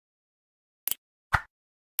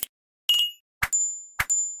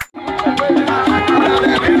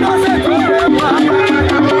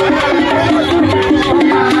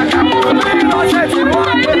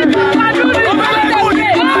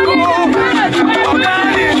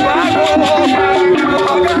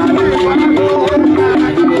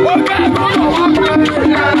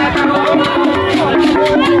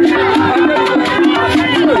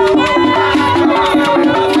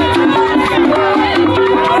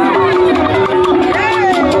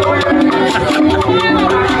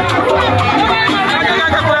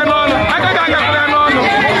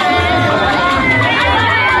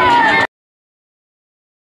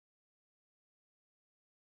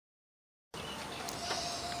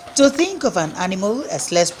To think of an animal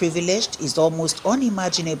as less privileged is almost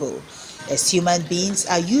unimaginable, as human beings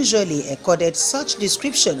are usually accorded such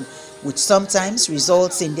description, which sometimes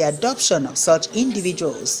results in the adoption of such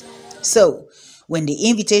individuals. So, when the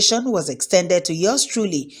invitation was extended to yours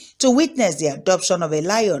truly to witness the adoption of a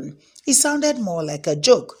lion, it sounded more like a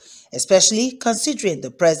joke, especially considering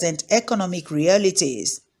the present economic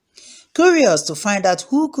realities. Curious to find out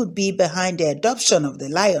who could be behind the adoption of the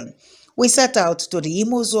lion, we set out to the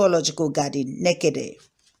Imo Zoological Garden, Nekede.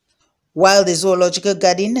 While the zoological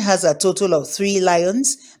garden has a total of 3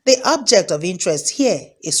 lions, the object of interest here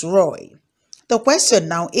is Roy. The question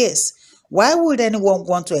now is, why would anyone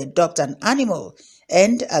want to adopt an animal,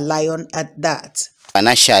 and a lion at that?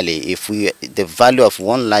 Financially, the value of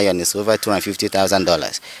one lion is over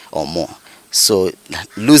 $250,000 or more. So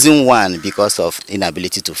losing one because of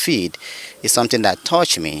inability to feed is something that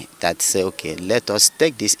touched me, that say, okay, let us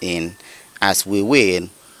take this in, as we will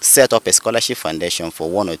set up a scholarship foundation for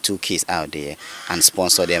 1 or 2 kids out there and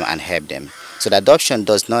sponsor them and help them. So the adoption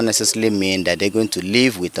does not necessarily mean that they're going to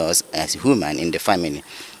live with us as human in the family.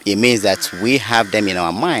 It means that we have them in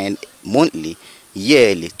our mind monthly,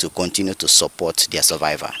 yearly, to continue to support their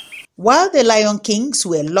survival. While the Lion Kings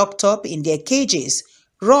were locked up in their cages,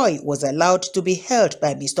 Roy was allowed to be held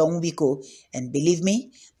by Mr. Onwubiko, and believe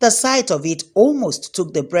me, the sight of it almost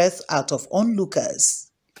took the breath out of onlookers.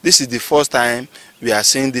 This is the first time we are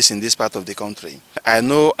seeing this in this part of the country. I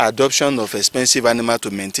know adoption of expensive animal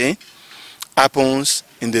to maintain happens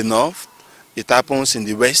in the north, it happens in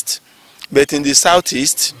the west, but in the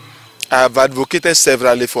southeast, I have advocated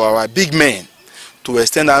severally for our big men to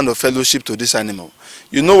extend a hand of fellowship to this animal.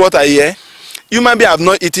 You know what I hear? Human beings have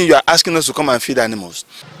not eaten, you are asking us to come and feed animals.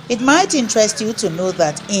 It might interest you to know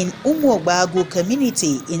that in Umuogbagu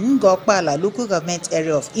community in Ngokpala local government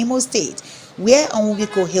area of Imo State, where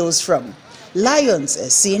Onwubiko hails from, lions are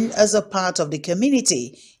seen as a part of the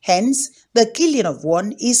community. Hence, the killing of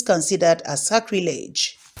one is considered a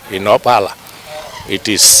sacrilege. In Opala, it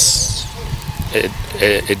is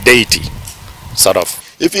a deity, sort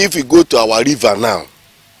of. If we go to our river now,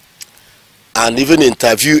 and even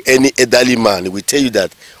interview any elderly man, we tell you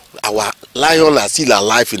that our lions are still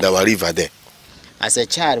alive in our river there. As a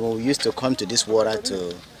child, when we used to come to this water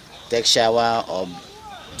to take shower or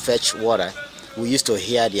fetch water, we used to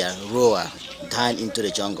hear their roar down into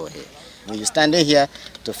the jungle here. When you're standing here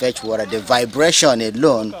to fetch water, the vibration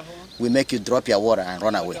alone will make you drop your water and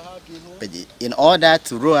run away. But in order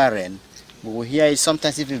to roar in, we will hear it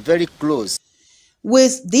sometimes even very close.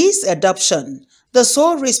 With this adoption, the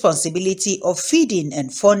sole responsibility of feeding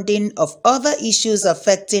and funding of other issues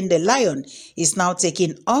affecting the lion is now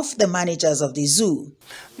taken off the managers of the zoo.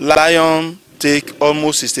 Lions take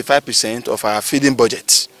almost 65% of our feeding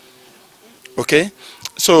budget. Okay?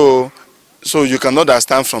 So you can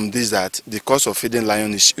understand from this that the cost of feeding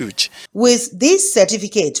lion is huge. With this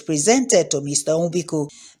certificate presented to Mr. Onwubiko,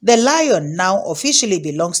 the lion now officially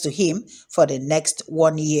belongs to him for the next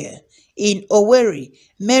 1 year. In Owerri,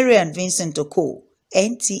 Mary and Vincent Oko,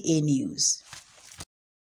 NTA News.